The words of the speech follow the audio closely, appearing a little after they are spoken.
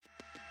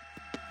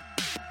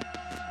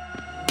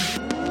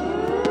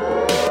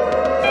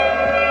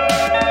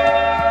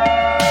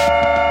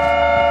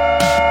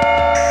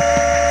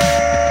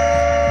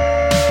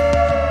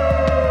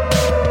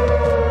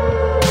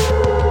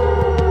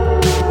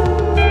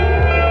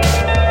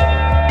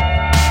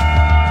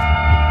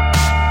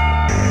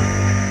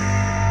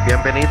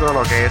Bienvenido a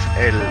lo que es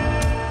el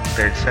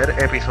tercer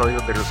episodio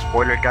del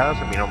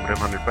Spoilercast. Mi nombre es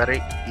Manuel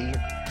Pérez y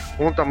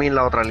junto a mí en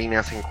la otra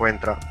línea se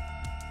encuentra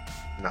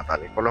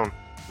Natalia Colón.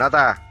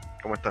 Nata,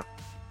 ¿cómo estás?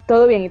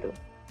 Todo bien, ¿y tú?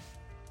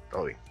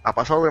 Todo bien. Ha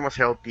pasado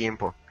demasiado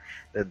tiempo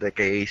desde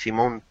que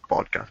hicimos un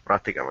podcast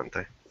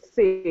prácticamente.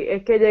 Sí,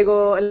 es que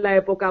llegó la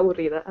época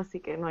aburrida, así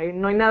que no hay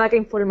nada que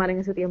informar en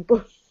ese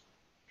tiempo.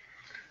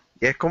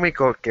 Y es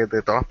cómico que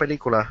de todas las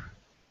películas,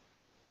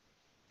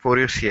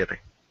 Furious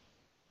 7.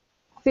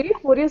 Sí,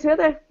 Furious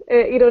 7.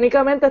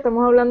 Irónicamente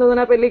estamos hablando de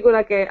una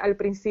película que al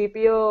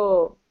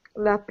principio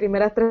las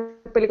primeras tres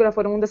películas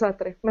fueron un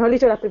desastre. Mejor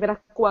dicho, las primeras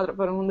cuatro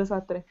fueron un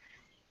desastre.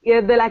 Y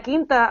desde la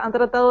quinta han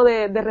tratado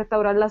de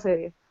restaurar la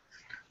serie.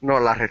 No,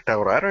 la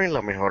restauraron y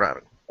la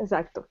mejoraron.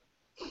 Exacto.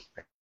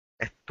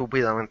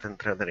 Estúpidamente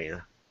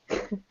entretenida.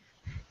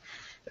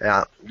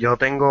 Yo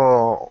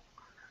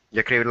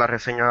escribí la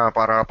reseña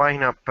para la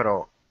página,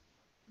 pero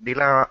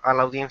dile a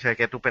la audiencia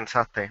qué tú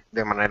pensaste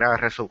de manera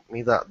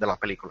resumida de la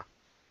película.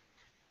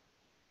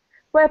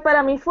 Pues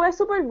para mí fue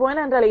súper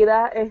buena en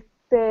realidad.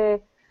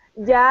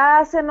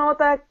 Ya se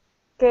nota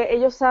que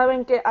ellos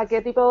saben a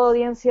qué tipo de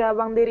audiencia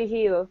van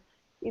dirigidos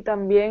y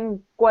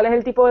también cuál es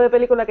el tipo de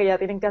película que ya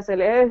tienen que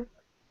hacer.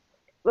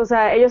 O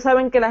sea, ellos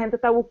saben que la gente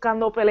está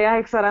buscando peleas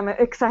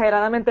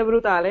exageradamente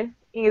brutales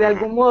y de Ujú.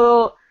 algún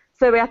modo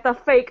se ve hasta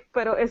fake,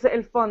 pero ese es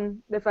el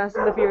fun de Fast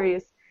and the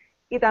Furious.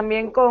 Y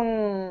también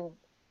con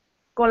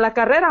las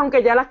carreras,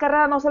 aunque ya las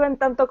carreras no se ven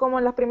tanto como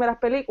en las primeras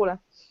películas,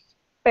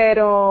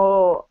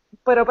 pero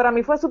para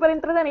mí fue súper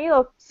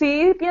entretenido.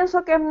 Sí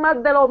pienso que es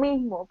más de lo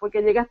mismo,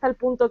 porque llega hasta el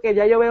punto que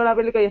ya yo veo la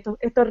película y esto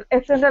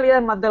en realidad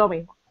es más de lo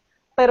mismo.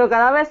 Pero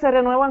cada vez se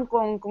renuevan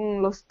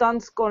con los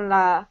stunts, con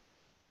la,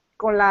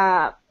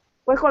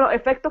 pues con los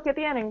efectos que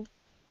tienen.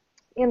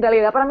 Y en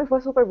realidad para mí fue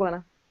súper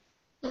buena.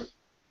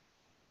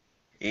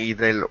 Y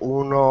del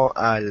 1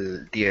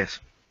 al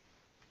 10,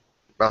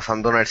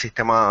 basándonos en el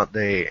sistema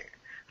de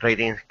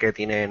ratings que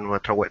tiene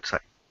nuestra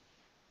website.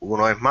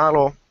 1 es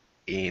malo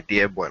y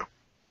 10 es bueno.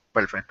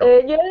 Perfecto.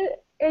 Yo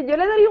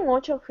le daría un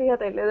 8,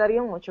 fíjate, le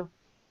daría un 8.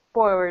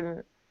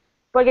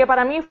 Porque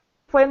para mí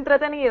fue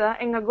entretenida.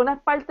 En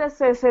algunas partes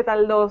se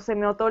tardó, se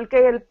notó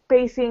que el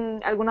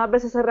pacing algunas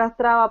veces se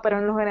arrastraba, pero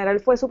en lo general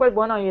fue súper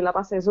bueno y la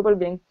pasé súper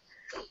bien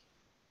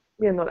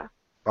viéndola.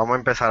 Vamos a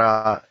empezar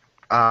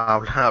a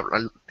hablar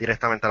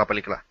directamente de la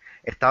película.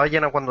 ¿Estaba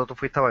llena cuando tú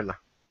fuiste a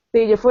verla?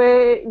 Sí, yo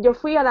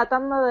fui a la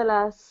tanda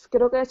de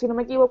creo que si no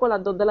me equivoco, a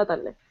las 2 de la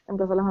tarde,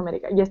 empezó las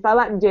Américas. Y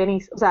estaba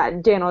llenísimo, o sea,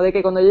 lleno, de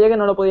que cuando yo llegué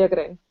no lo podía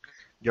creer.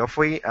 Yo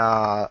fui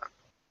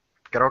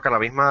creo que a la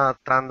misma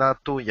tanda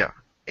tuya,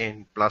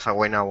 en Plaza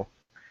Guaynabo,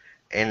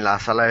 en la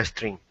sala de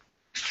Stream.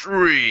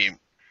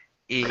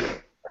 Y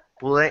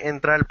pude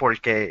entrar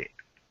porque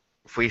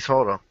fui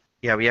solo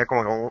y había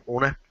como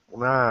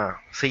una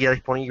silla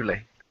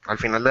disponible al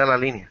final de la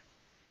línea,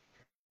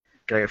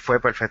 que fue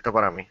perfecto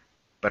para mí.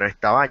 Pero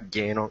estaba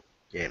lleno,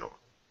 lleno,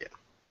 lleno.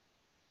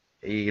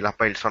 Y las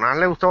personas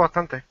les gustó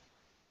bastante.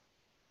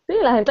 Sí,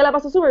 la gente la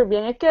pasó súper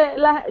bien. Es que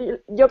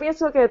yo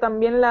pienso que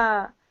también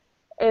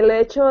el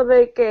hecho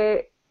de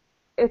que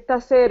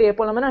esta serie,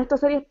 por lo menos esta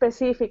serie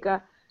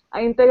específica,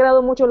 ha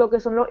integrado mucho lo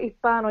que son los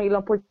hispanos y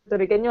los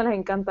puertorriqueños les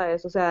encanta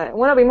eso. O sea,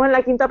 bueno, vimos en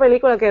la quinta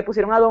película que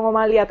pusieron a Don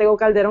Omar y a Tego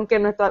Calderón, que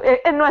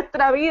en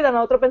nuestra vida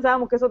nosotros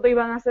pensábamos que eso te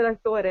iban a hacer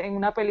actores en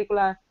una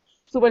película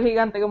súper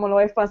gigante como lo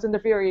es Fast and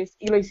the Furious,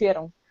 y lo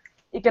hicieron.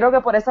 Y creo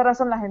que por esa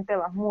razón la gente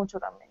va mucho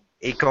también.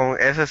 Y con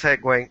ese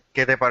segue,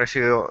 ¿qué te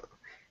pareció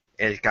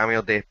el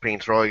cambio de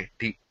Prince Roy,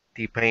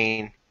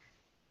 T-Pain,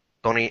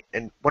 Tony?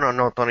 Bueno,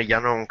 no, Tony ya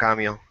no es un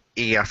cambio.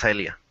 Y a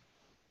Celia.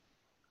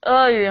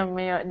 Ay, Dios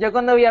mío. Yo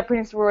cuando vi a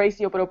Prince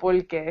Royce, yo, pero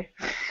 ¿por qué?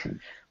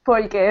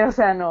 ¿Por qué? O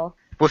sea, no.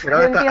 Pusieron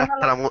Yo hasta,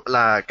 entiendo hasta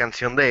la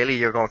canción de él y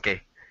yo como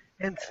que,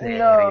 ¿en no,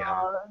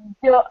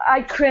 serio?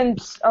 I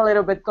cringed a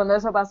little bit cuando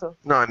eso pasó.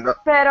 No,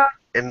 Pero,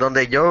 en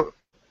donde yo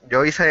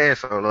hice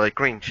eso, lo de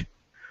cringe,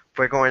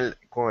 fue con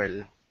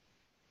el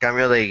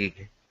cambio de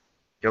Iggy.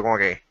 Yo como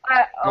que,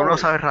 tú no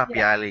sabes yeah.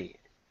 rapear y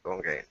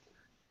como que,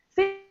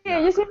 Sí, nada.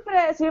 ellos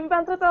siempre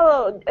han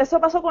tratado,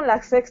 eso pasó con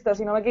la sexta,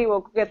 si no me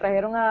equivoco, que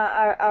trajeron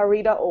a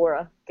Rita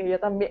Ora, que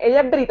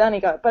ella es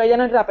británica, pero ella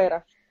no es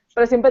rapera.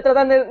 Pero siempre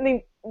tratan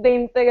de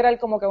integrar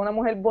como que a una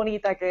mujer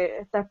bonita que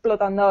está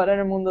explotando ahora en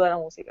el mundo de la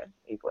música.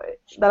 Y pues,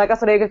 da la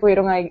casualidad que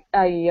cogieron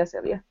ahí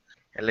hacia día.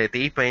 El de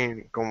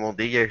T-Pain como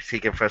DJ sí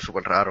que fue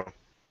súper raro.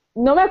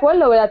 No me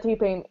acuerdo, ¿verdad,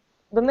 T-Pain?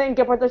 ¿En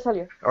qué parte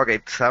salió? Ok,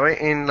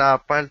 ¿sabes en la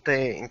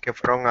parte en que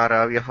fueron a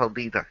Arabia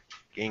Saudita?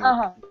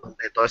 Ajá,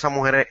 Donde todas esas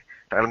mujeres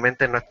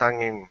realmente no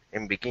están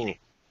en bikini.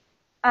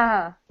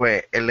 ajá.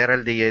 Pues él era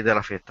el DJ de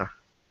la fiesta.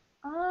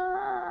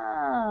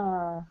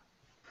 Ah.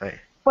 Sí.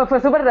 Pues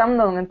fue súper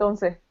random,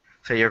 entonces.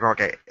 Sí, yo como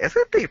que, ¿ese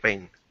es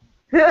T-Pain?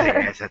 Sí,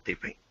 ese es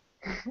T-Pain.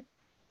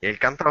 Y él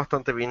canta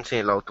bastante bien sin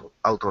el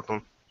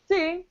autotune.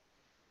 Sí,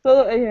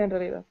 todo ellos en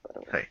realidad,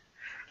 pero Sí. bueno.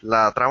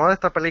 La trama de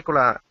esta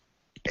película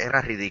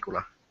era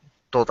ridícula.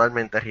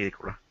 Totalmente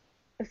ridícula.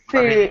 Sí,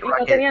 Más y ridícula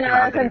no tenía que la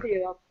nada de anterior.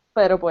 sentido,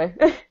 pero pues.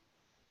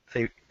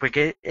 Sí,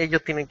 porque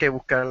ellos tienen que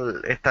buscar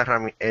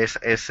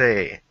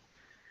ese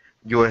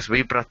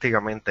USB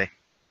prácticamente.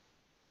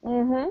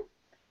 Ujú.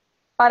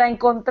 Para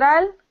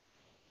encontrar,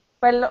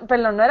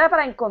 perdón, no era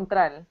para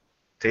encontrar,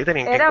 Sí,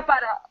 tenían que... era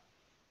para,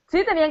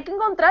 sí, tenían que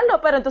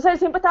encontrarlo, pero entonces él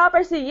siempre estaba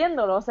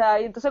persiguiéndolo, o sea,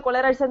 y entonces ¿cuál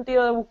era el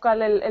sentido de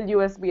buscarle el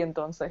USB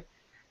entonces?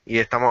 Y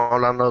estamos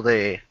hablando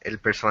de el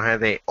personaje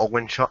de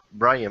Owen Shaw,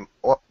 Brian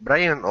o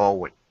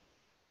Owen,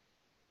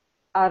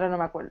 Ahora no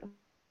me acuerdo.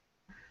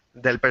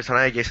 del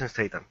personaje de Jason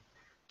Statham,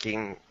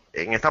 quien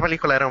en esta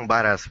película era un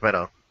badass,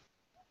 pero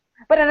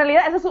Pero en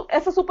realidad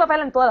ese es su papel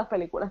en todas las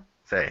películas.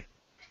 sí.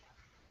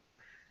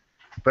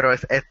 Pero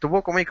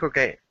estuvo cómico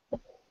que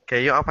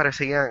ellos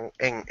aparecían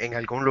en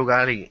algún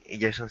lugar y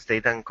Jason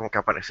Statham como que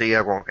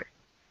aparecía como que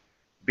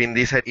Vin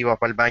Diesel iba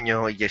para el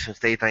baño y Jason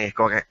Statham y es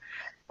como que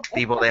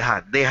tipo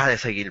deja de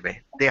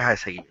seguirme, deja de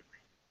seguirme.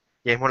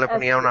 Y mismo le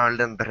ponía Así. una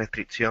orden de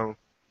restricción,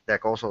 de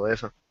acoso de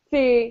eso.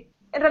 Sí,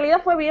 en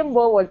realidad fue bien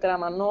bobo el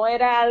trama, no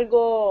era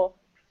algo,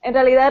 en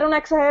realidad era una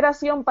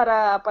exageración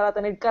para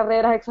tener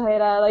carreras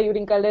exageradas y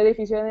brincar de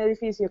edificio en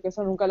edificio, que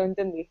eso nunca lo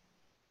entendí.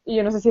 Y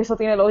yo no sé si eso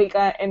tiene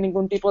lógica en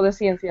ningún tipo de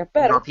ciencia,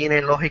 No pero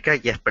tiene lógica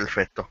y es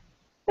perfecto.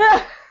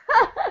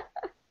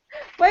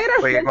 fue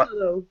Porque gracioso,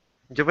 though.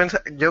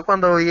 yo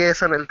cuando vi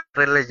eso en el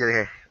trailer yo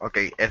dije, ok,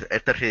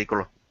 este es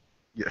ridículo.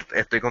 Yo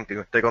estoy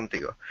contigo, estoy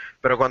contigo.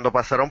 Pero cuando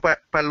pasaron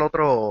para el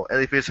otro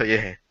edificio yo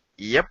dije,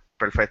 yep,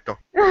 perfecto.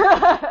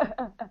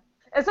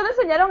 Eso lo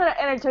enseñaron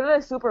en el show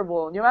del Super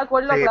Bowl, yo me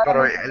acuerdo Sí,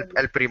 pero claramente.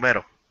 el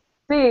primero.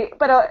 Sí,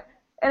 pero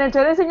en el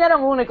show le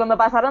enseñaron uno y cuando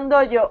pasaron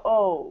dos yo,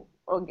 oh,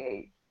 ok.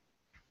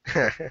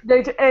 De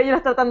hecho,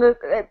 ellos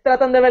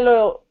tratan de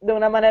verlo de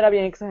una manera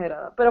bien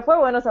exagerada. Pero fue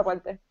bueno esa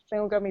parte,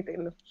 tengo que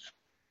admitirlo.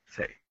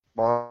 Sí.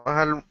 Vamos a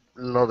dejar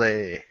lo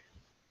de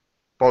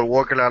Paul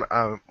Walker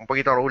un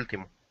poquito a lo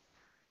último.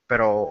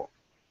 Pero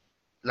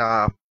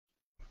la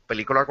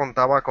película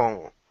contaba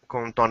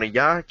con Tony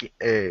Jaa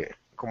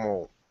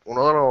como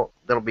uno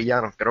de los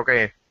villanos. Creo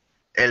que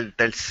el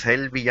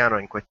tercer villano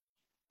en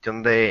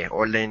cuestión de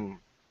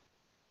orden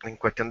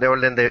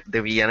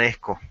de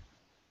villanesco.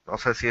 No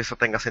sé si eso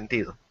tenga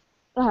sentido.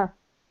 Ajá.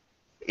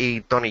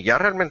 Y Tony Jaa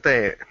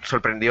realmente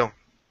sorprendió.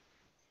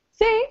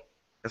 Sí,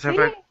 Ese sí,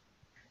 fue,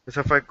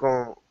 ese fue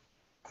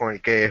con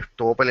el que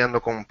estuvo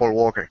peleando con Paul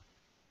Walker.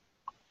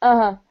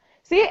 ajá.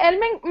 Sí, él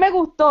me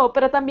gustó,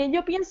 pero también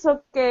yo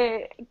pienso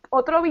que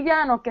otro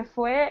villano que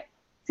fue,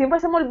 siempre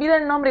se me olvida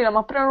el nombre y lo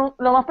más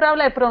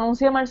probable es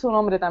pronuncie mal su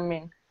nombre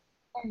también.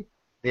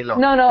 Dilo,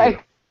 No, no, es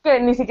dilo. que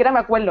ni siquiera me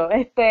acuerdo.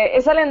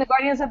 Es el en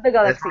Guardians of the Desmond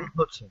Galaxy.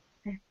 Hudson.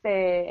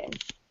 Este,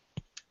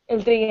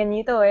 el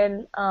trigueñito,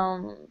 él,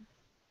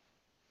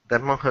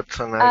 Desmond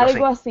Hudson, algo así.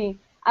 algo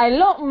así. A él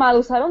lo mal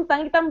usaron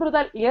tan y tan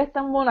brutal y él es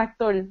tan buen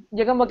actor.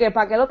 Yo como que,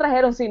 ¿para qué lo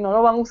trajeron si no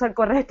lo van a usar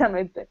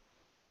correctamente?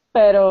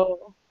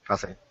 Pero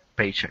Fácil.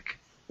 Paycheck.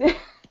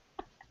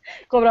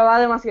 cobraba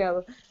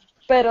demasiado.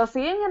 Pero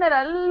sí, en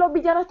general los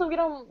villanos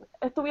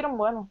estuvieron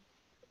buenos.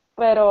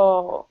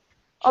 Pero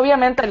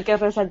obviamente el que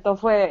resaltó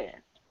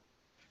fue,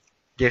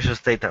 Jason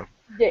Statham.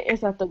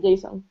 exacto,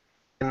 Jason.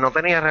 No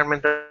tenía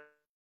realmente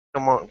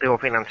un motivo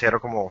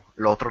financiero como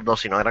los otros dos,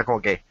 sino era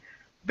como que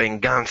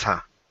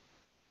venganza.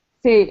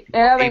 Sí,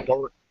 Y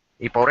pobre,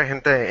 y pobre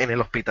gente en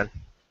el hospital.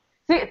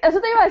 sí,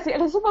 eso te iba a decir,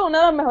 eso fue una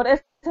de las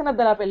mejores escenas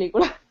de la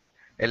película.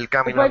 Él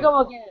Fue caminando,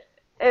 como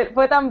que,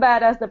 fue tan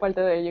badass de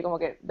parte de ella, como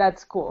que,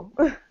 that's cool.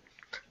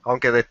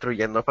 aunque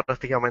destruyendo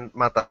prácticamente,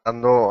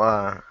 matando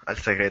al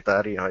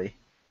secretario ahí.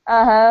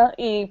 Ajá,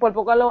 y por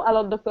poco a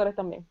los doctores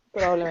también,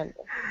 probablemente.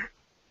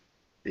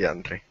 Y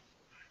Andre.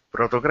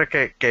 Pero tú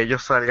crees que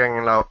ellos salgan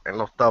en la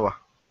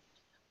octava.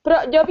 Pero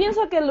yo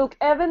pienso que Luke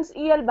Evans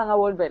y él van a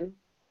volver,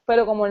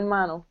 pero como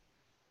hermanos.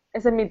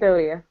 Esa es mi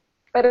teoría.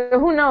 Pero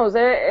who knows,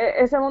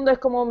 ese mundo es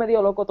como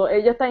medio loco.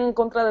 Ellos están en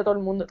contra de todo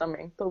el mundo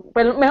también.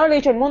 Pero, mejor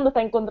dicho, el mundo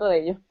está en contra de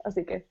ellos.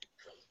 Así que,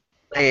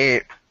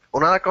 Eh,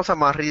 una de las cosas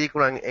más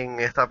ridículas en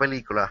esta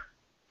película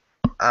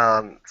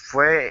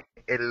fue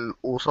el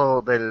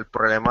uso del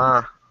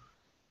problema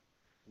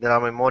de la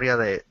memoria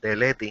de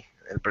Letty,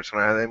 el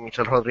personaje de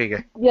Michelle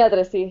Rodríguez.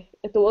 diatre, sí,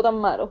 estuvo tan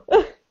malo.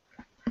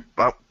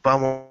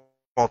 Vamos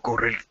a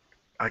correr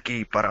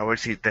aquí para ver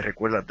si te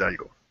recuerdas de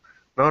algo.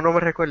 No, no me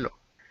recuerdo.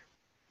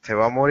 Se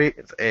va a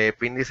morir.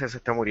 Vin Diesel se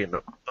está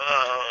muriendo.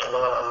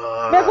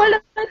 Me acuerdo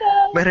de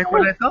Me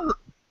recuerda todo. de todo.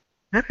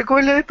 Me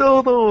recuerda de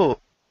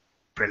todo.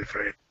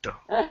 Perfecto.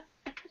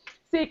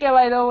 Sí, que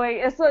by the way,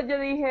 eso yo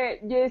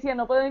decía, yo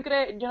no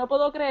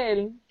puedo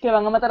creer que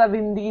van a matar a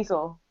Vin Diesel,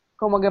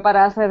 como que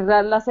para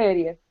cerrar la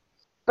serie.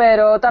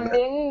 Pero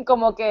también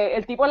como que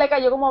el tipo le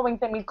cayó como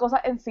 20.000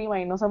 cosas encima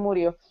y no se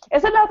murió.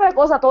 Esa es la otra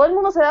cosa, todo el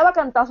mundo se daba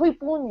cantazo y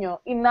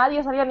puño y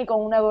nadie salía ni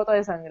con una gota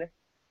de sangre.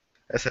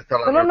 Excepto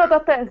la ¿Tú no roca.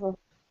 notaste eso?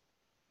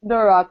 The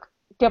Rock,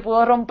 que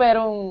pudo romper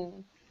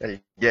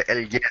El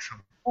yeso.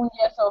 un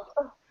yeso.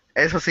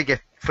 Eso sí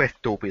que fue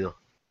estúpido.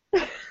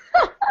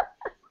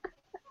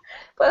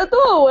 Pero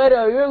estuvo bueno,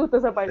 a mí me gustó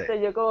esa Sí.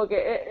 parte. Yo como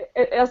que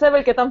hace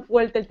ver qué tan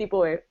fuerte el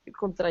tipo es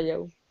contra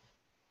Joe.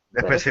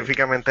 Pero sí.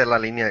 Específicamente la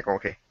línea de como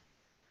que.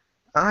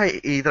 Ay,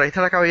 ¿y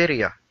traíste la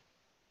caballería?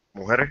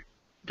 Mujeres,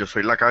 yo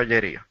soy la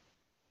caballería.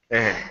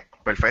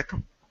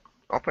 Perfecto.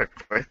 Oh,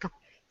 perfecto.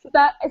 Se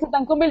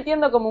están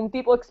convirtiendo como un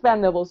tipo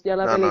Expendables ya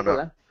la No, no, no.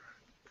 película.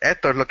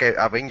 Esto es lo que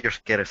Avengers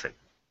quiere ser.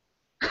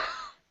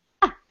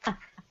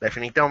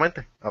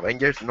 Definitivamente.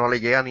 Avengers no le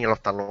llega ni a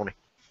los talones.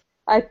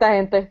 A esta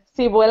gente.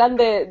 Sí, vuelan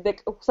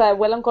o sea,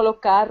 vuelan con los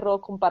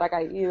carros, con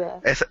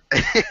paracaídas.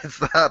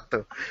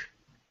 Exacto.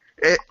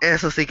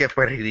 Eso sí que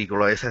fue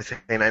ridículo, esa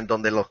escena en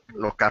donde los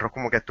carros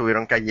como que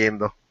estuvieron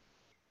cayendo.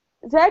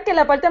 ¿Sabes que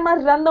la parte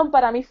más random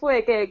para mí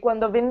fue que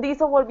cuando Vin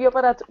Diesel volvió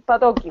para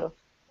Tokio,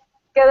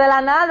 que de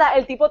la nada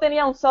el tipo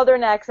tenía un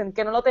Southern accent,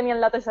 que no lo tenía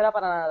en la tercera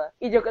para nada.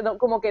 Y yo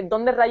como que,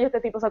 ¿dónde rayos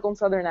este tipo sacó un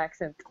Southern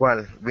accent?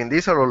 ¿Cuál? ¿Vin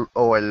Diesel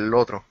o el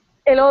otro?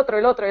 El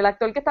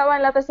actor que estaba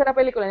en la tercera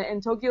película,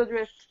 en Tokyo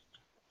Drift.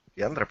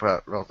 Y Andrés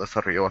pues, lo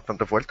desarrolló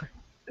bastante fuerte.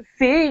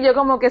 Sí, yo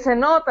como que se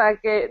nota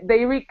que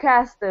they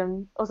recast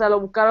him, o sea, lo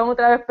buscaron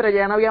otra vez, pero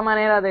ya no había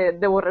manera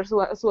de borrar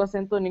su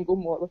acento de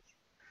ningún modo.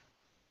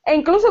 E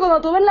incluso cuando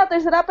tú ves la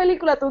tercera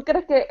película, tú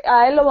crees que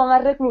a él lo van a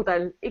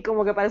reclutar y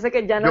como que parece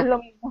que ya no es Yo, lo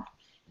mismo.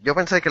 yo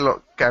pensé que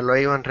lo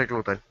iban a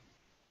reclutar.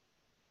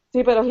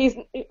 Sí, pero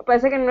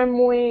parece que no es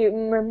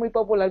muy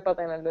popular para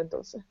tenerlo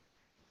entonces.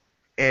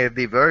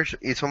 The Verge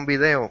hizo un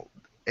video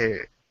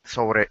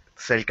sobre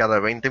cerca de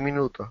 20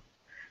 minutos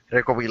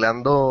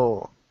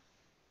recopilando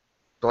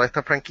toda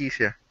esta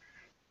franquicia.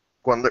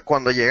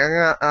 Cuando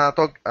llegan a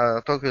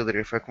Tokyo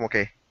Drift es como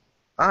que,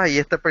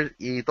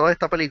 y toda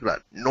esta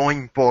película, no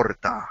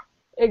importa.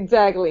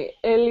 Exactly,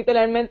 es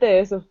literalmente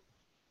eso.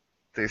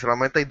 Sí,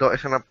 solamente hay dos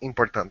escenas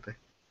importantes.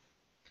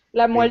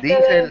 La Vin muerte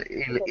Diesel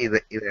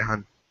de... y de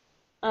Han.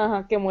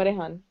 Ajá, que muere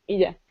Han. Y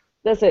ya.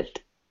 That's it.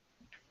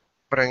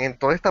 Pero en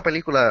toda esta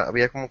película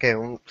había como que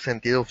un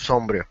sentido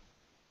sombrío.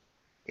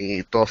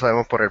 Y todos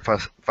sabemos por el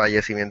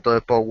fallecimiento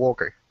de Paul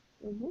Walker.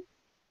 Ujú.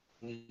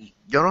 Y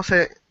yo no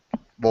sé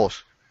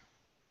vos,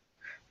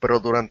 pero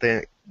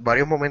durante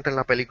varios momentos en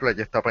la película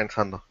yo estaba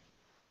pensando,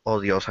 oh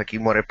Dios, aquí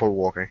muere Paul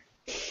Walker.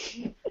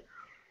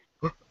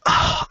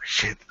 Ah,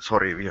 shit,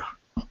 sorry, Dios.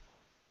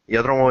 Y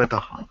otro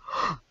momento,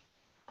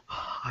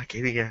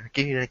 aquí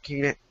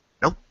viene.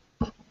 No,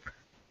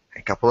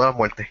 escapó de la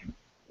muerte.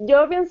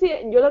 Yo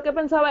lo que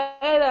pensaba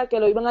era que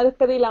lo iban a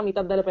despedir la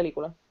mitad de la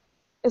película.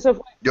 Eso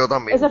fue, Yo esa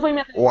también, fue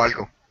mi o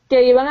algo.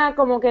 que iban a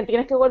como que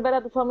tienes que volver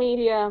a tu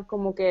familia,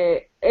 como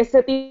que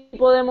ese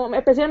tipo de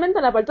especialmente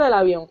en la parte del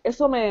avión.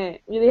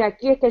 Yo dije,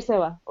 aquí es que él se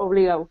va,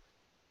 obligado.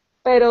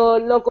 Pero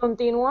lo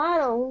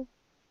continuaron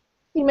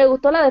y me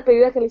gustó la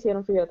despedida que le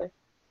hicieron, fíjate.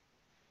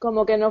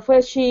 Como que no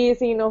fue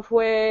cheesy, no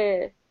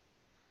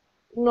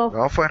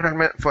No, fue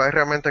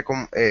realmente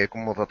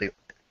conmutativo.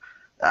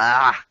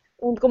 Ah,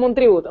 como un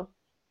tributo.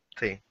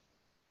 sí,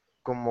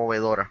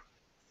 conmovedora.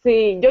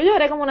 Sí, yo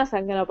lloré como una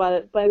sangre,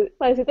 para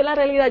decirte la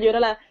realidad,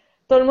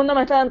 todo el mundo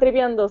me estaban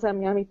tripeando, o sea,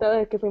 mis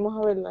amistades que fuimos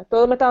a verla,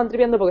 todos me estaban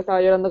tripeando porque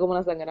estaba llorando como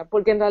una sangre,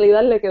 porque en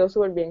realidad le quedó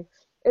súper bien.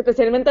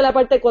 Especialmente la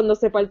parte cuando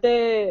se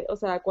parte, o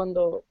sea,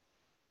 cuando,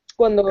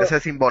 Ese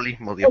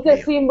simbolismo, Dios ese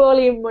mío.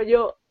 simbolismo,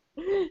 yo,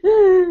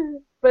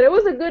 pero it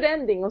was a good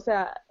ending, o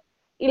sea,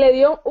 y le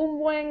dio un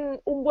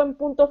buen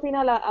punto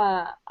final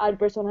al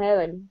personaje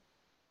de él.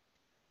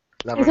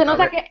 Y se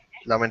nota Lamentable, que,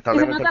 y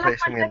se lamentablemente el notan las partes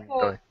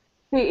fallecimiento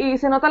sí, y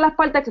se notan las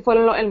partes que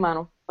fueron los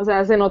hermanos. O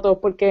sea, se notó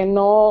porque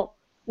no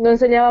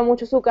enseñaba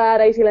mucho su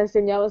cara y si la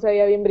enseñaba se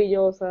veía bien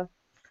brillosa.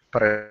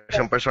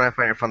 parece un personaje de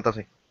Final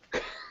Fantasy.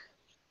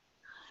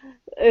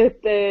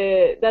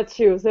 That's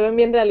true, se ven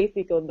bien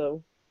realísticos,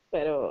 though.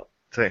 Pero,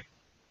 Sí.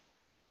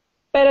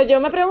 pero yo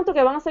me pregunto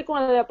qué van a hacer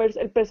con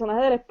el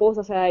personaje de la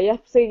esposa. O sea, ¿ella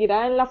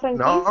seguirá en la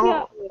franquicia?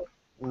 No,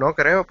 no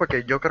creo,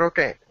 porque yo creo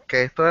que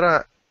esto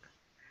era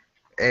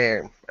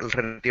el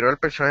retiro del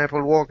personaje de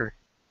Paul Walker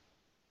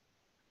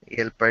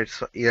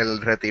y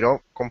el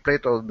retiro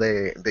completo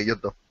de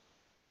ellos dos.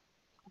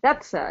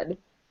 That's sad.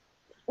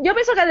 Yo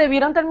pienso que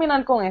debieron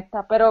terminar con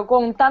esta, pero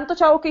con tantos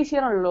chavos que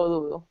hicieron lo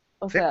dudo.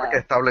 O Sí, porque sea,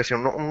 estableció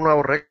un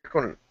nuevo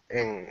récord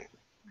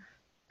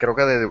creo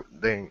que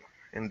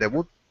en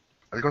debut,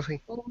 algo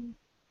así,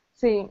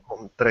 sí,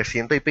 con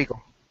 300 y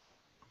pico.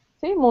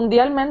 sí,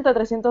 mundialmente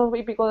 300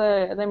 y pico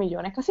de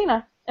millones, casi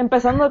nada,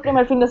 empezando el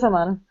primer fin de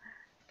semana.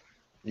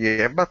 Y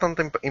es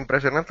bastante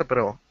impresionante,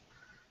 pero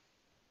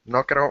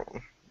no creo,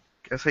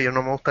 qué sé yo,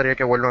 no me gustaría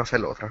que vuelvan a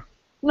hacer otra.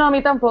 No, a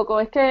mí tampoco,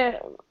 es que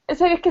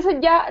eso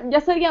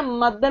ya sería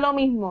más de lo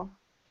mismo,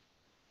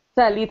 o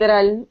sea,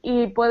 literal,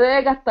 y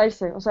puede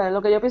gastarse, o sea,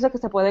 lo que yo pienso es que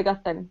se puede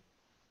gastar.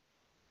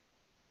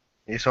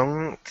 Y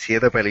son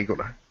 7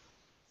 películas.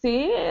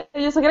 Sí,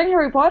 ellos se creen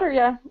Harry Potter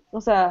ya, o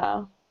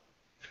sea,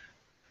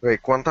 Ok,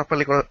 ¿cuántas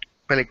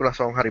películas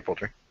son Harry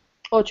Potter?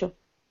 8.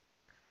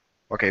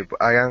 Ok,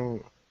 pues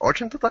hagan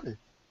 8 en total.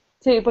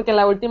 Sí, porque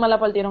la última la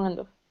partieron en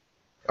dos.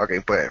 Ok,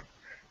 pues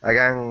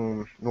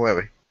hagan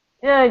 9.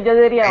 Yo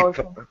diría Esto,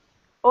 8.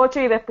 8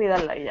 y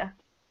despidarla y ya.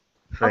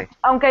 sí,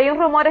 Aunque hay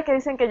rumores que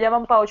dicen que ya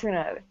van para 8 y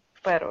 9,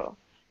 pero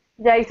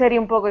ya ahí sería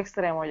un poco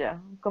extremo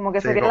ya. Como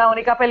que sí, sería no. la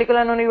única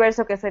película en el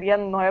universo que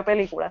serían 9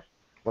 películas.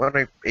 Bueno,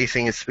 y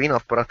sin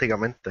spin-off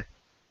prácticamente,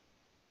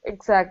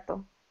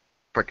 Exacto.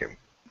 porque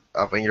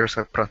Avengers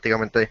es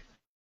prácticamente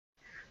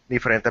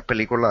diferentes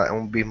películas en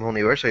un mismo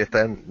universo y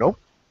este no.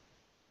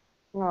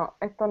 No,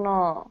 esto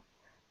no.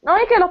 No,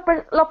 es que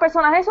los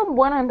personajes son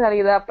buenos en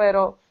realidad,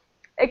 pero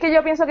es que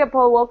yo pienso que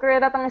Paul Walker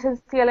era tan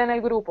esencial en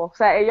el grupo. O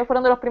sea, ellos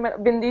fueron de los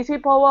primeros. Vin Diesel y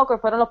Paul Walker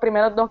fueron los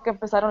primeros dos que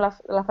empezaron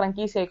la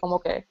franquicia y como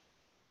que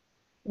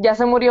ya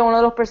se murió uno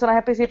de los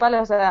personajes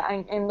principales. O sea,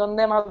 ¿en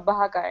dónde más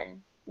vas a caer?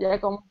 Ya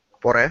es como.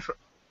 Por eso,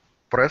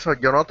 por eso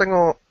yo no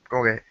tengo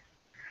como que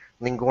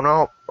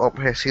ninguna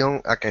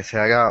objeción a que se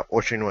haga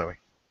 8 y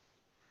 9.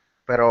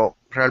 Pero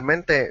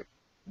realmente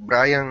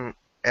Brian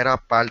era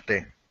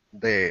parte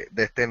de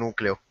este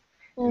núcleo,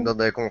 en Mm,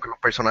 donde como que los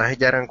personajes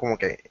ya eran como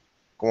que,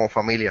 como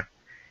familia.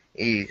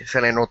 Y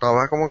se le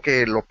notaba como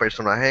que los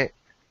personajes,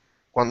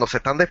 cuando se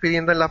están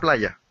despidiendo en la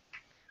playa,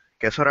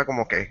 que eso era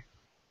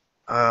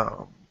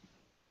ah,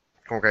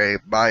 como que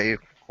bye,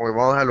 como que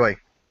vamos a dejarlo ahí.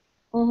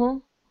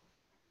 ujú.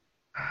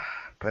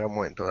 Espera un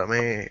momento,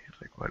 dame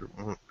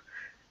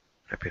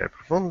respirar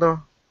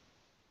profundo.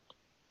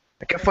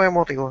 Es que fue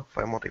emotivo,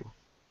 fue emotivo.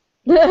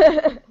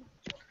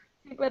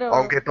 Sí,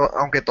 pero.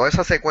 Aunque toda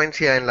esa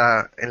secuencia en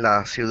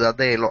la ciudad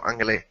de Los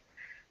Ángeles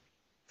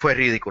fue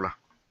ridícula.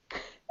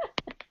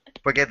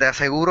 Porque te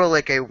aseguro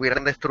de que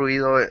hubieran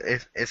destruido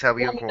ese La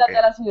avión como mitad de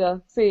que... la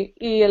ciudad, sí,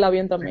 y el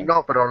avión Sí, también.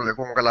 no, pero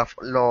como que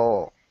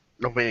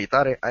los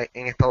militares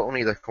en Estados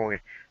Unidos como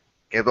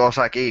que todos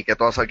aquí, que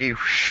todos aquí.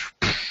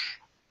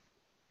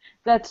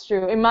 That's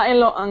true. Y más en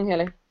Los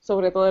Ángeles,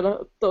 sobre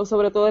todo,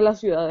 sobre todo en las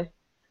ciudades.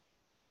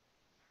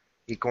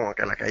 Y como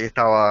que la calle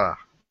estaba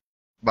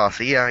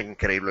vacía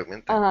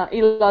increíblemente. Ajá,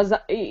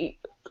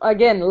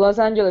 again, Los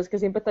Ángeles, que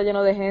siempre está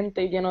lleno de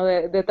gente y lleno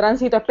de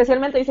tránsito.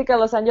 Especialmente dice que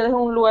Los Ángeles es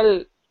un lugar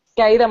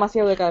que hay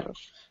demasiado de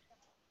carros.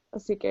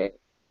 Así que,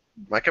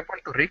 Más que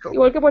Puerto Rico.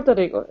 igual que Puerto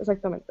Rico,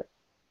 exactamente.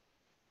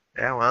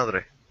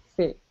 Madre.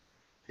 Sí.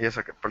 Y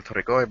eso que Puerto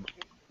Rico es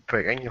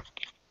pequeño.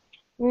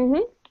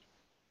 Ujú.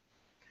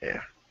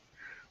 Yeah.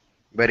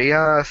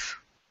 ¿Verías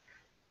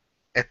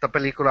esta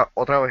película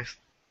otra vez?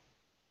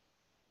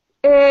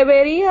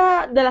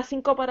 Vería de las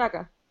 5 para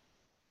acá.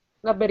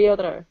 Las vería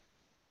otra vez.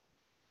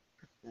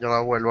 Yo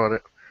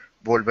la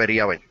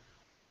volvería a ver,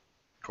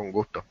 con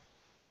gusto.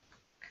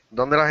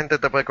 ¿Dónde la gente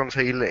te puede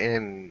conseguir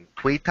en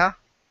Twitter?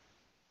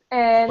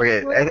 En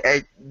Porque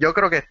Twitter, yo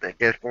creo que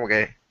es como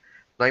que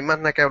no hay más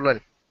nada que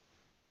hablar.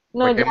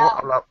 no, Porque ya.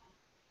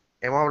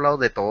 hemos hablado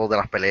de todo, de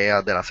las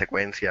peleas, de la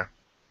secuencia.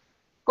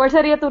 ¿Cuál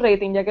sería tu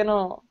rating? Ya que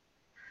no.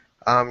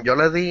 Yo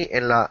le di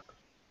en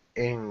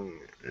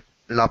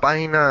la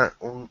página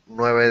un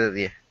 9 de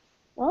 10.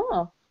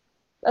 Oh,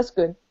 that's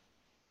good.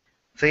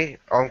 Sí,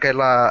 aunque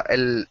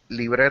el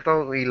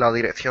libreto y la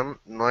dirección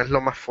no es lo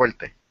más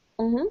fuerte.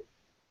 Ujú.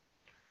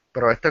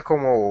 Pero esto es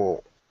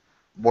como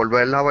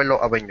volver a ver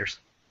los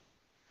Avengers.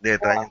 De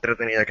tan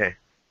entretenida que es.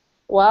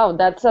 Wow,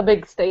 that's a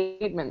big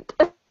statement.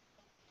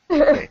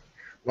 Sí.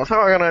 No se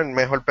va a ganar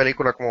mejor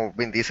película como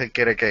Vin Diesel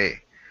quiere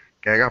que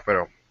haga,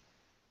 pero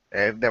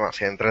es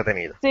demasiado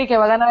entretenida. Sí, que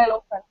va a ganar el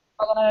Oscar.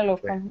 Va a ganar el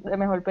Sí, Oscar de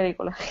mejor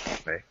película.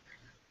 sí.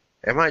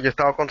 Es más, yo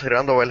estaba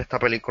considerando ver esta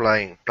película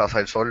en Plaza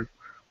del Sol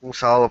un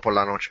sábado por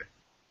la noche.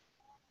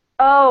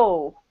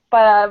 Oh,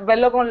 para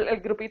verlo con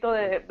el grupito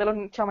de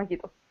los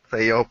chamaquitos.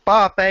 Se yo,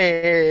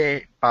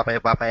 pape, pape,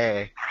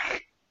 pape,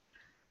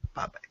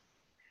 pape.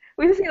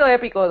 Hubiese sido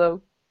épico,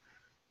 though.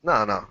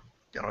 No, no,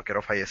 yo no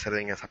quiero fallecer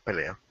en esas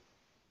peleas.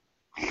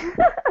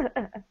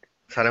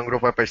 Sale un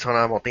grupo de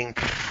personas, motín,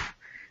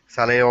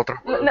 sale otro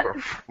grupo,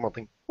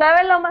 motín.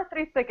 ¿Sabes lo más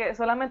triste? Que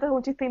solamente es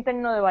un chiste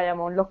interno de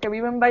Bayamón. Los que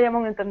viven en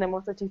Bayamón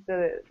entendemos ese chiste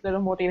de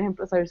los motines en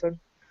Plaza del Sol.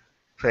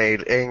 Sí,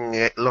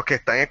 los que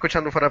están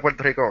escuchando fuera de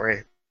Puerto Rico,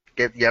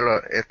 que ya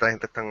esta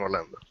gente están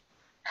hablando.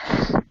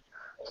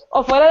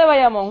 O fuera de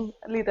Bayamón,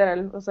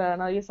 literal. O sea,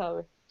 nadie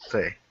sabe. Sí.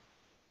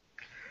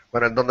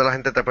 Bueno, ¿en dónde la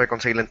gente te puede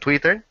conseguir? En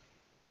Twitter.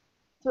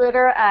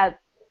 Twitter at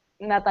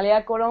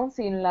Natalia Colón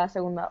sin la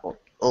segunda O.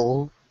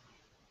 Oh.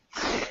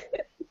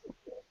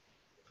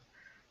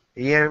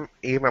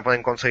 Y me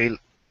pueden conseguir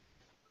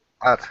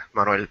at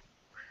Manuel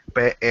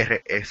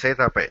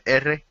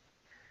PREZPR.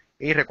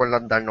 Y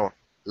recuerden darnos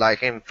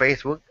like en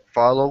Facebook,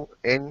 follow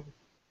en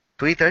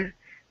Twitter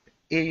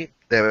y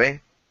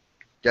debe,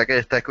 ya que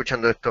está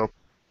escuchando esto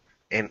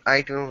en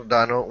iTunes,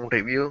 danos un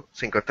review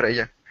 5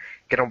 estrellas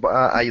que nos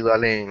va a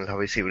ayudar en la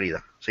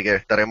visibilidad. Así que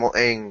estaremos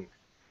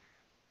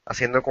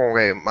haciendo como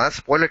que más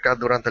spoilercast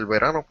durante el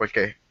verano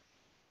porque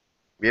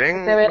Este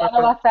vienen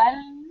verano va a bastante. estar.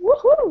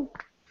 ¡Woohoo!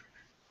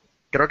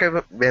 Creo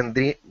que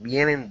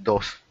vienen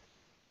dos.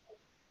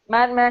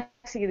 Mad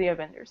Max y The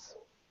Avengers.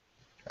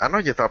 Ah, no,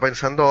 yo estaba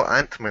pensando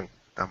Ant-Man.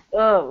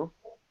 Oh,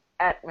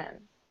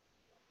 Ant-Man.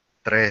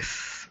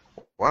 Tres.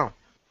 Wow.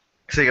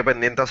 Sigue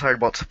pendiente a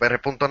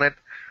cyberbots.pr.net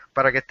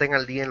para que estén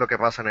al día en lo que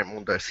pasa en el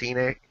mundo del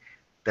cine,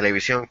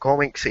 televisión,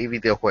 cómics y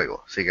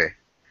videojuegos. Así que,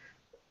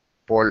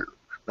 por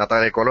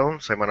Natalia Colón,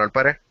 soy Manuel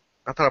Pérez.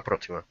 Hasta la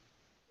próxima.